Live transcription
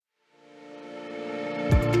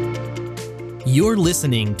You're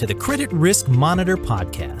listening to the Credit Risk Monitor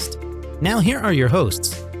podcast. Now here are your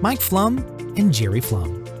hosts, Mike Flum and Jerry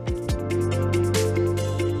Flum.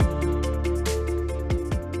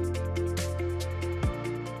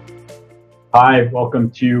 Hi, welcome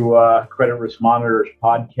to Credit Risk Monitor's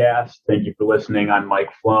podcast. Thank you for listening. I'm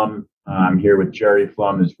Mike Flum. I'm here with Jerry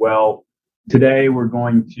Flum as well. Today, we're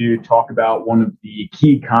going to talk about one of the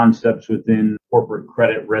key concepts within corporate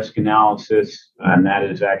credit risk analysis, and that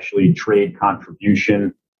is actually trade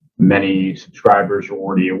contribution. Many subscribers are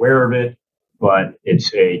already aware of it, but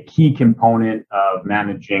it's a key component of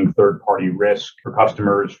managing third-party risk for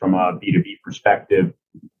customers from a B2B perspective.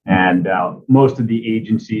 And most of the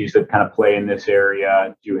agencies that kind of play in this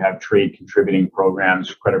area do have trade contributing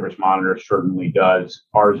programs. Credit Risk Monitor certainly does.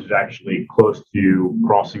 Ours is actually close to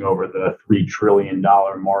crossing over the $3 trillion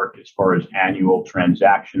mark as far as annual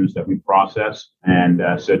transactions that we process. And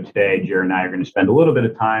so today, Jerry and I are going to spend a little bit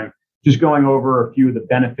of time just going over a few of the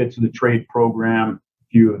benefits of the trade program,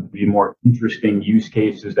 few of the more interesting use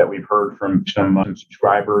cases that we've heard from some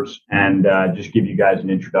subscribers, and just give you guys an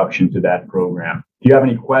introduction to that program. If you have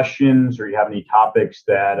any questions or you have any topics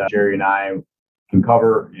that Jerry and I can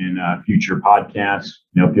cover in future podcasts,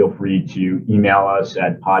 feel free to email us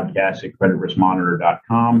at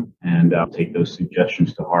podcast@creditriskmonitor.com, and I'll take those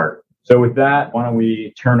suggestions to heart. So with that, why don't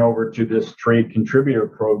we turn over to this trade contributor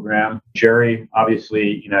program? Jerry,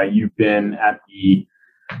 obviously, you've been at the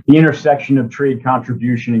intersection of trade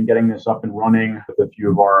contribution and getting this up and running with a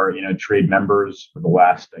few of our, trade members for the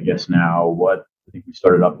last, I think we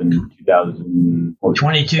started up in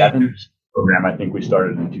 2022 program. I think we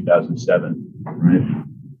started in 2007, right?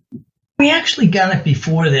 We actually got it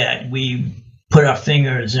before that. We put our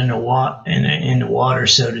fingers in the water,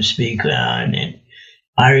 so to speak. And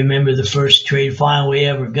I remember the first trade file we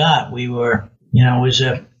ever got. We were, it was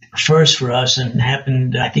a first for us, and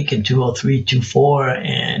happened, I think, in 2003, 2004,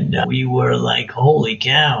 and we were like, holy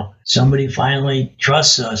cow, somebody finally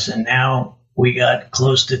trusts us. And now we got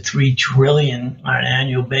close to $3 trillion on an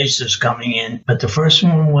annual basis coming in. But the first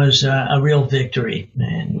one was a real victory.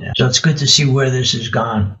 And so it's good to see where this has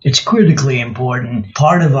gone. It's critically important.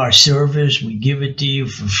 Part of our service, we give it to you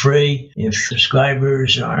for free. If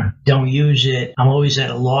subscribers don't use it, I'm always at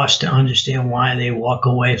a loss to understand why they walk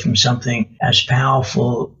away from something as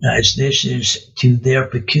powerful as this is to their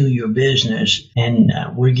peculiar business. And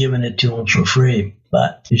we're giving it to them for free.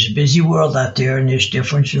 But there's a busy world out there, and there's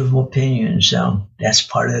difference of opinion. So that's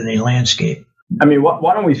part of the landscape. I mean,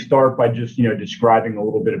 why don't we start by just, describing a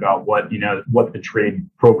little bit about what the trade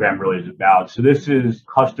program really is about. So this is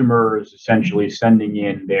customers essentially sending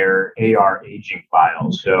in their AR aging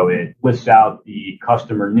files. So it lists out the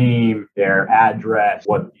customer name, their address,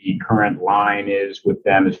 what the current line is with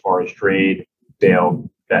them as far as trade sale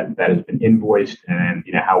that has been invoiced, and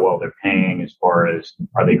how well they're paying as far as,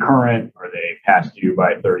 are they current, are they past due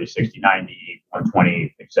by 30, 60, 90,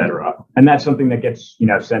 120, etc. And that's something that gets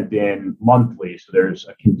sent in monthly, so there's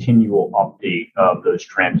a continual update of those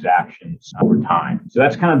transactions over time. So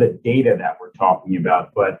that's kind of the data that we're talking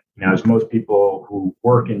about. But as most people who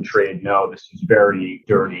work in trade know, this is very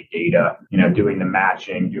dirty data, doing the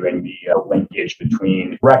matching, doing the linkage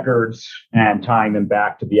between records and tying them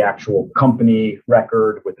back to the actual company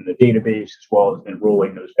record within the database, as well as then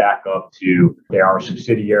rolling those back up to if they are a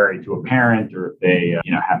subsidiary to a parent, or if they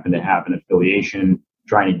happen to have an affiliation.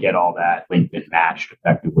 Trying to get all that linked and matched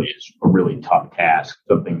effectively is a really tough task,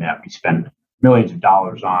 something that we spend millions of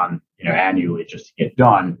dollars on annually just to get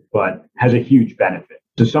done, but has a huge benefit.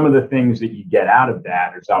 So some of the things that you get out of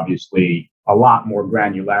that is obviously a lot more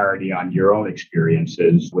granularity on your own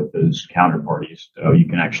experiences with those counterparties. So you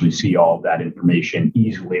can actually see all of that information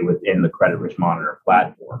easily within the Credit Risk Monitor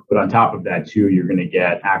platform. But on top of that, too, you're going to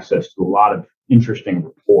get access to a lot of interesting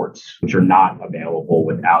reports, which are not available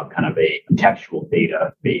without kind of a contextual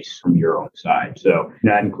database from your own side. So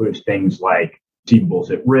that includes things like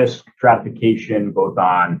receivables at risk, stratification, both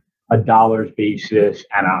on a dollars basis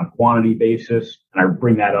and on a quantity basis. And I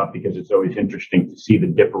bring that up because it's always interesting to see the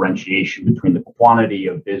differentiation between the quantity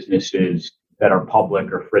of businesses that are public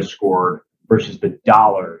or frisk scored versus the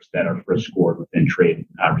dollars that are frisk scored within trade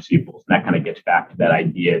receivables. And that kind of gets back to that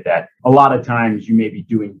idea that a lot of times you may be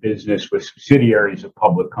doing business with subsidiaries of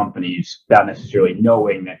public companies without necessarily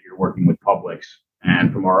knowing that you're working with publics.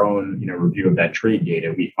 And from our own, review of that trade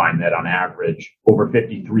data, we find that on average, over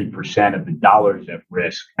 53% of the dollars at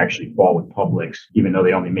risk actually fall with publics, even though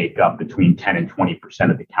they only make up between 10 and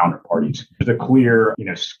 20% of the counterparties. There's a clear,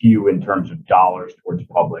 skew in terms of dollars towards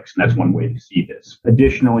publics, and that's one way to see this.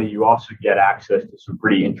 Additionally, you also get access to some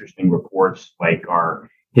pretty interesting reports like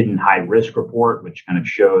our hidden high risk report, which kind of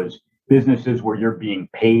shows businesses where you're being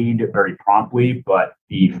paid very promptly, but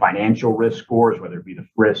the financial risk scores, whether it be the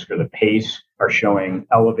FRISC or the PACE, are showing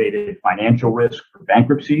elevated financial risk for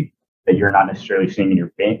bankruptcy that you're not necessarily seeing in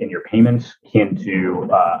your bank and your payments, akin to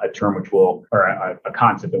a term a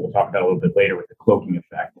concept that we'll talk about a little bit later with the cloaking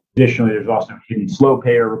effect. Additionally, there's also hidden slow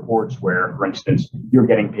payer reports where, for instance, you're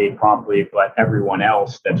getting paid promptly, but everyone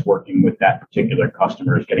else that's working with that particular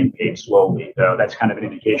customer is getting paid slowly. So that's kind of an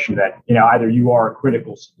indication that, either you are a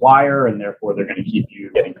critical supplier and therefore they're going to keep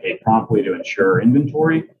you getting paid promptly to ensure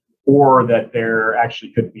inventory, or that there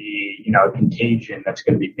actually could be, a contagion that's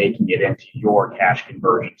going to be making it into your cash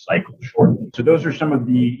conversion cycle shortly. So those are some of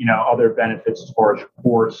the, other benefits as far as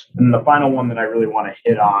reports. And the final one that I really want to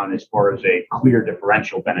hit on as far as a clear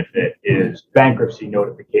differential benefit is bankruptcy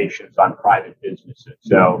notifications on private businesses.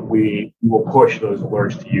 So we will push those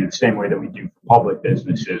alerts to you the same way that we do for public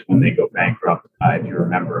businesses when they go bankrupt, if you're a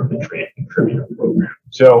member of the Trade Contributor Program.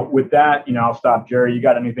 So with that, I'll stop. Jerry, you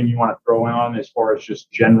got anything you want to throw on as far as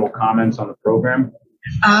just general comments on the program?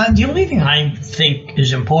 The only thing I think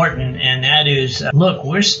is important, and that is, look,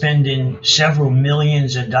 we're spending several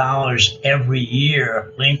millions of dollars every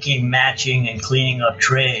year linking, matching, and cleaning up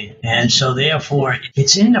trade. And so therefore,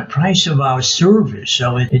 it's in the price of our service.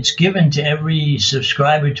 So it's given to every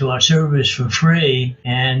subscriber to our service for free.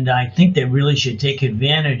 And I think they really should take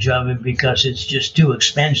advantage of it because it's just too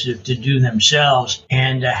expensive to do themselves.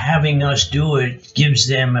 And having us do it gives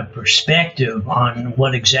them a perspective on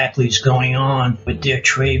what exactly is going on with their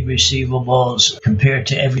trade receivables compared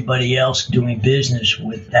to everybody else doing business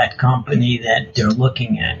with that company that they're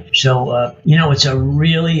looking at. So, it's a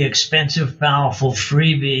really expensive, powerful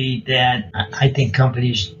freebie that I think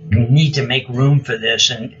companies need to make room for this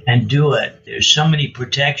and do it. There's so many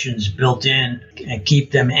protections built in and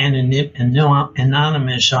keep them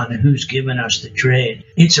anonymous on who's giving us the trade.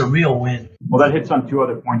 It's a real win. Well, that hits on two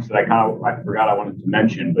other points that I forgot I wanted to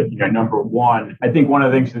mention. But, number one, I think one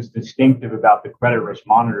of the things that's distinctive about the credit risk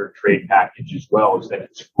monitor trade package as well is that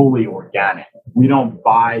it's fully organic. We don't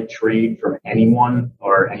buy trade from anyone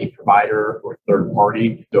or any provider or third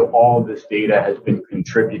party. So all of this data has been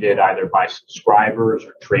contributed either by subscribers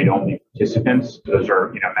or trade-only participants. Those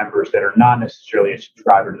are, members that are not necessarily a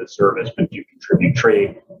subscriber to the service, but do contribute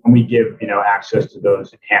trade. And we give, access to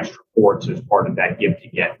those enhanced reports as part of that Give to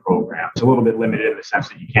Get program. It's a little bit limited in the sense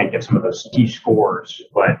that you can't get some of those key scores,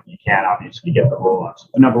 but you can obviously get the roll-ups.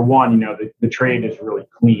 So number one, the trade is really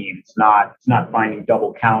clean. It's not finding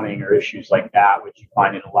double counting or issues like that, which you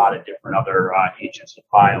find in a lot of different other agency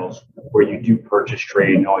files where you do purchase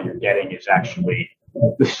trade and all you're getting is actually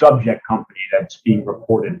the subject company that's being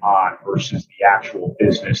reported on versus the actual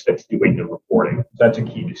business that's doing the reporting. So that's a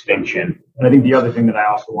key distinction. And I think the other thing that I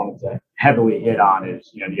also wanted to heavily hit on is,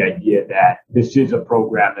 the idea that this is a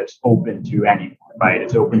program that's open to anyone, right?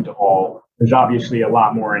 It's open to all. There's obviously a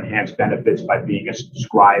lot more enhanced benefits by being a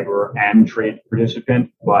subscriber and trade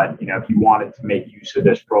participant. But, if you wanted to make use of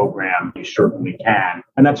this program, you certainly can.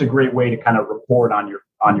 And that's a great way to kind of report on your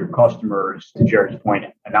customers, to Jerry's point,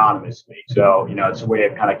 anonymously. So, it's a way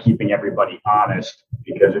of kind of keeping everybody honest,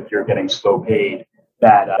 because if you're getting slow paid,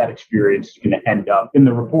 that experience is going to end up in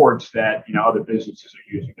the reports that, other businesses are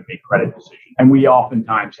using to make credit decisions. And we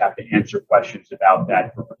oftentimes have to answer questions about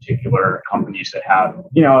that for particular companies that have,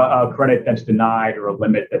 a credit that's denied or a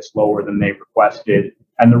limit that's lower than they requested.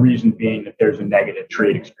 And the reason being that there's a negative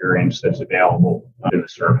trade experience that's available in the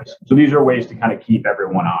service. So these are ways to kind of keep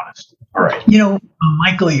everyone honest. All right.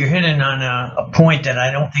 Michael, you're hitting on a point that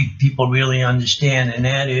I don't think people really understand, and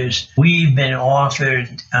that is we've been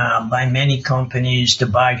offered by many companies to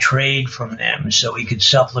buy trade from them so we could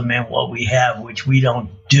supplement what we have, which we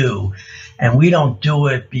don't do. And we don't do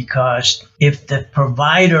it because if the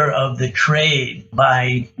provider of the trade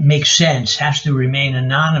makes sense, has to remain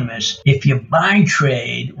anonymous, if you buy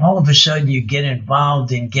trade, all of a sudden you get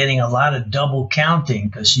involved in getting a lot of double counting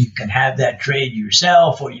because you can have that trade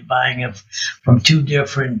yourself or you're buying it from two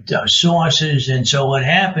different sources. And so what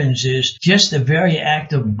happens is just the very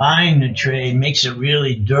act of buying the trade makes it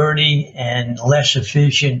really dirty and less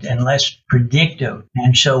efficient and less predictive.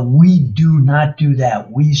 And so we do not do that.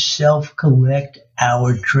 We self-collect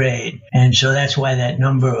our trade. And so that's why that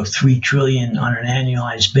number of $3 trillion on an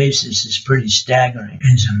annualized basis is pretty staggering.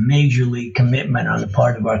 It's a major league commitment on the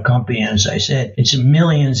part of our company. As I said, it's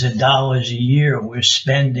millions of dollars a year we're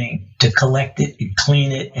spending to collect it and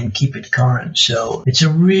clean it and keep it current. So it's a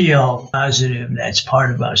real positive that's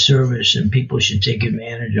part of our service, and people should take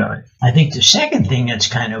advantage of it. I think the second thing that's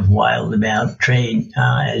kind of wild about trade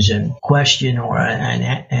as a question or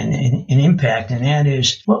an impact, and that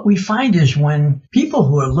is what we find is when people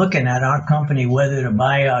who are looking at our company, whether to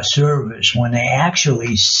buy our service, when they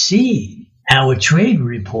actually see our trade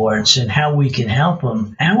reports and how we can help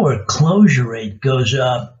them, our closure rate goes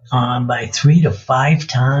up by 3 to 5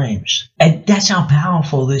 times. And that's how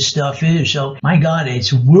powerful this stuff is. So, my God,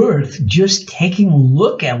 it's worth just taking a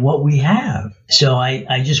look at what we have. So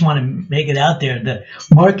I just want to make it out there. The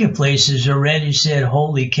marketplace has already said,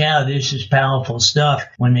 holy cow, this is powerful stuff.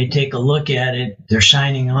 When they take a look at it, they're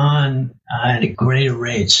signing on at greater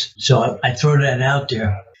rates. So I throw that out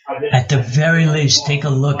there. At the very least, take a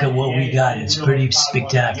look at what we got. It's pretty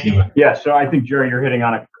spectacular. Yeah, so I think, Jerry, you're hitting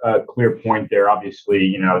on a clear point there.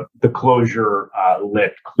 Obviously, the closure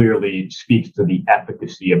lift clearly speaks to the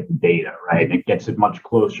efficacy of the data, right? It gets it much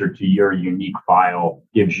closer to your unique file,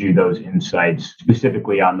 gives you those insights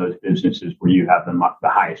specifically on those businesses where you have the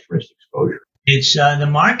highest risk exposure. It's the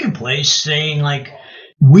marketplace saying, like,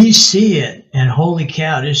 we see it, and holy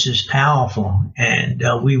cow, this is powerful, and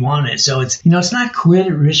we want it. So it's not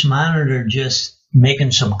Credit Risk Monitor just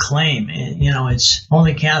making some claim. It's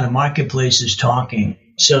holy cow, the marketplace is talking.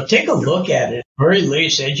 So take a look at it. At the very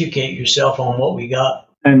least, educate yourself on what we got.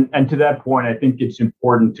 And to that point, I think it's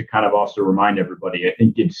important to kind of also remind everybody. I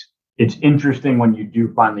think it's interesting when you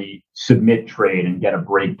do finally submit trade and get a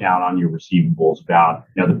breakdown on your receivables about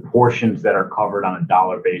the portions that are covered on a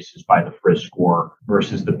dollar basis by the FRISC score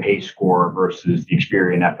versus the PACE score versus the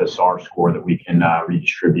Experian FSR score that we can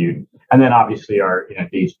redistribute. And then obviously our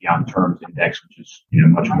days beyond terms index, which is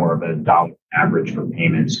much more of a dollar average for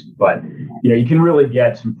payments. But you can really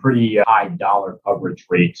get some pretty high dollar coverage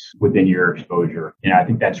rates within your exposure. I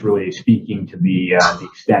think that's really speaking to the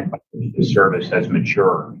extent by which the service has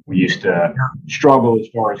matured. We used to struggle as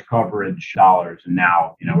far as coverage dollars, and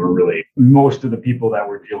now we're really, most of the people that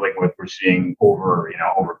we're dealing with, we're seeing over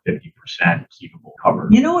 50% receivable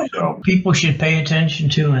coverage. You know what people should pay attention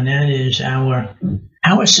to, and that is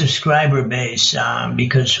our subscriber base,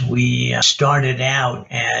 because we started out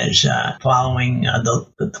as following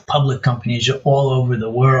the public companies all over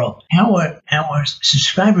the world. Our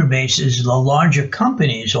subscriber base is the larger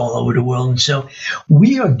companies all over the world, and so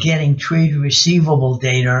we are getting trade receivable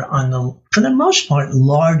data on for the most part,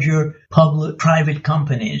 larger private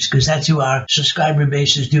companies, because that's who our subscriber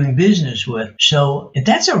base is doing business with. So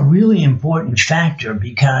that's a really important factor,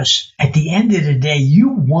 because at the end of the day, you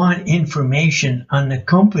want information on the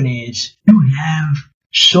companies who have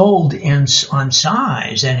sold on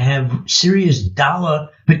size and have serious dollar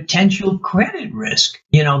potential credit risk.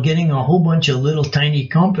 Getting a whole bunch of little tiny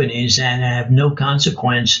companies and have no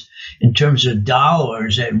consequence in terms of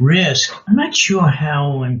dollars at risk. I'm not sure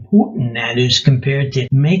how important that is compared to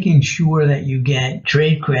making sure that you get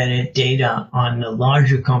trade credit data on the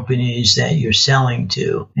larger companies that you're selling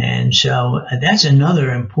to. And so that's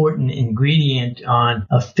another important ingredient on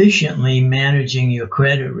efficiently managing your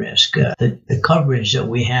credit risk. The coverage that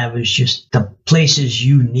we have is just the places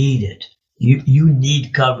you need it. You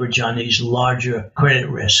need coverage on these larger credit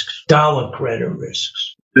risks, dollar credit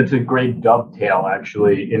risks. That's a great dovetail,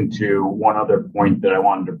 actually, into one other point that I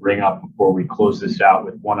wanted to bring up before we close this out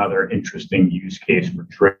with one other interesting use case for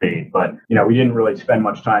trade. But, we didn't really spend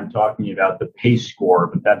much time talking about the PACE score,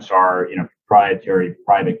 but that's our, proprietary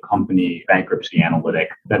private company bankruptcy analytic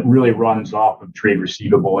that really runs off of trade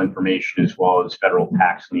receivable information as well as federal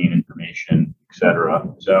tax lien information, et cetera.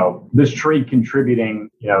 So this trade contributing,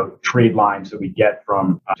 trade lines that we get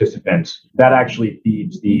from participants, that actually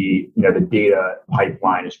feeds the data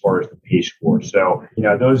pipeline as far as the PACE score. So,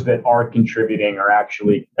 those that are contributing are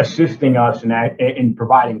actually assisting us in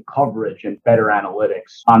providing coverage and better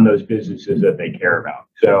analytics on those businesses that they care about.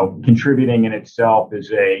 So contributing in itself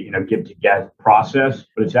is a, give to get process,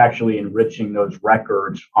 but it's actually enriching those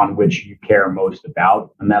records on which you care most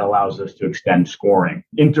about. And that allows us to extend scoring.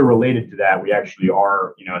 Interrelated to that, we actually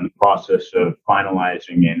are, in the process of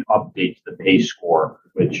finalizing an update to the PACE score,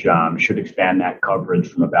 which should expand that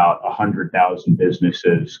coverage from about 100,000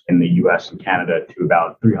 businesses in the U.S. and Canada to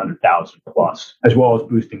about 300,000 plus, as well as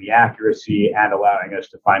boosting the accuracy and allowing us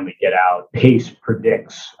to finally get out PACE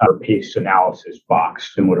predicts or PACE analysis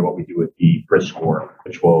box, similar to what we do with the FRISC score,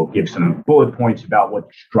 which will give some bullet points about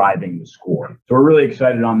what's driving the score. So we're really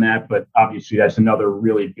excited on that, but obviously that's another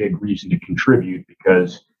really big reason to contribute,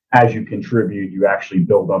 because as you contribute, you actually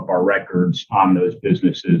build up our records on those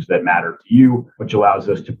businesses that matter to you, which allows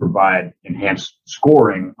us to provide enhanced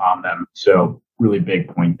scoring on them. So really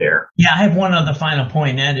big point there. Yeah, I have one other final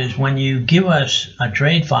point. That is, when you give us a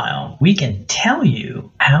trade file, we can tell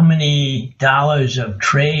you how many dollars of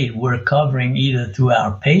trade we're covering either through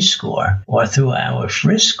our PACE score or through our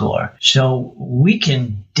FRISK score. So we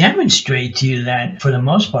can demonstrate to you that for the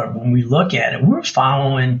most part, when we look at it, we're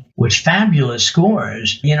following with fabulous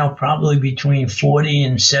scores, probably between 40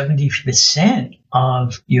 and 70%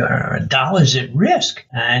 of your dollars at risk.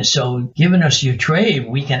 And so giving us your trade,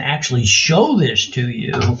 we can actually show this to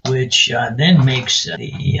you, which then makes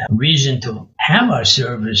the reason to have our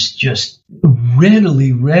service just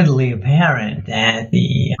readily apparent that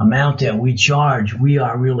the amount that we charge, we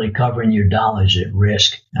are really covering your dollars at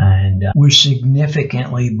risk. And we're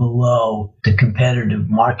significantly below the competitive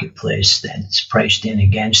marketplace that's priced in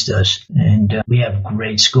against us. And we have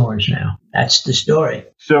great scores now. That's the story.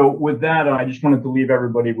 So with that, I just wanted to leave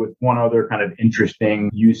everybody with one other kind of interesting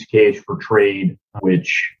use case for trade,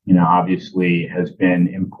 which, obviously has been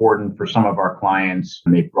important for some of our clients,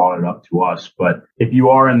 and they've brought it up to us. But if you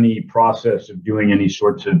are in the process of doing any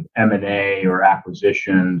sorts of M&A or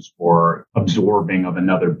acquisitions or absorbing of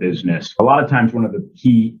another business, a lot of times one of the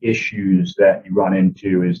key issues that you run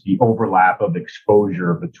into is the overlap of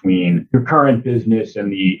exposure between your current business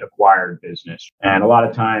and the acquired business. And a lot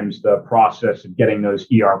of times the process of getting those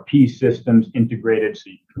ERP systems integrated so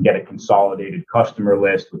you can get a consolidated customer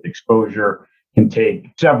list with exposure can take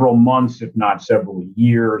several months, if not several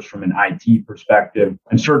years from an IT perspective.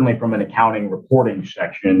 And certainly from an accounting reporting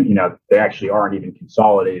section, they actually aren't even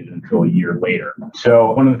consolidated until a year later.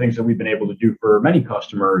 So one of the things that we've been able to do for many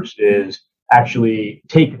customers is actually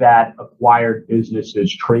take that acquired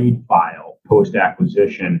business's trade file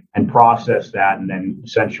post-acquisition and process that and then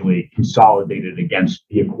essentially consolidate it against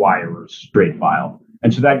the acquirer's trade file.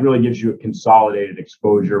 And so that really gives you a consolidated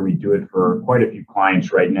exposure. We do it for quite a few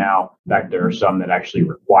clients right now. In fact, there are some that actually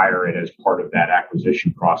require it as part of that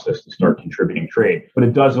acquisition process to start contributing trade. But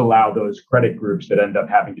it does allow those credit groups that end up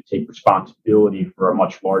having to take responsibility for a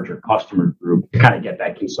much larger customer group to kind of get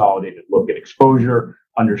that consolidated look at exposure,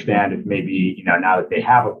 understand if maybe, now that they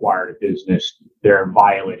have acquired a business, they're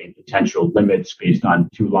violating potential limits based on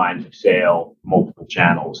 2 lines of sale, multiple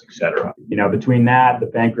channels, et cetera. Between that, the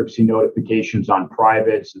bankruptcy notifications on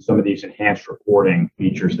privates and some of these enhanced reporting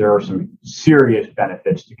features, there are some serious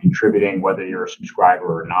benefits to contributing, whether you're a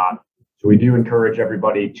subscriber or not. So we do encourage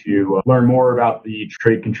everybody to learn more about the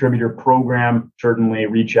Trade Contributor Program. Certainly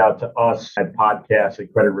reach out to us at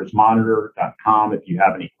podcast@creditriskmonitor.com if you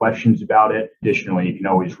have any questions about it. Additionally, you can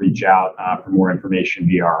always reach out for more information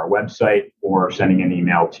via our website or sending an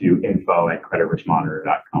email to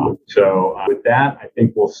info@creditriskmonitor.com. So with that, I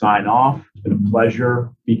think we'll sign off. It's been a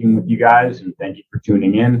pleasure speaking with you guys, and thank you for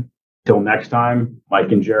tuning in. Till next time,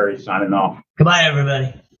 Mike and Jerry signing off. Goodbye,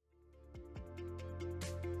 everybody.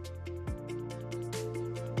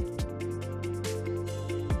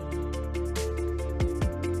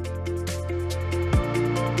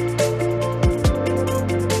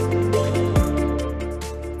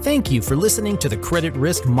 Thank you for listening to the Credit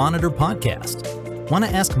Risk Monitor podcast. Want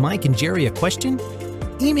to ask Mike and Jerry a question?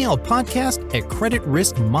 Email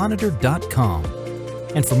podcast@creditriskmonitor.com.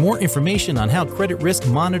 And for more information on how Credit Risk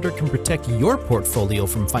Monitor can protect your portfolio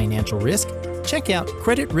from financial risk, check out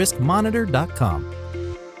creditriskmonitor.com.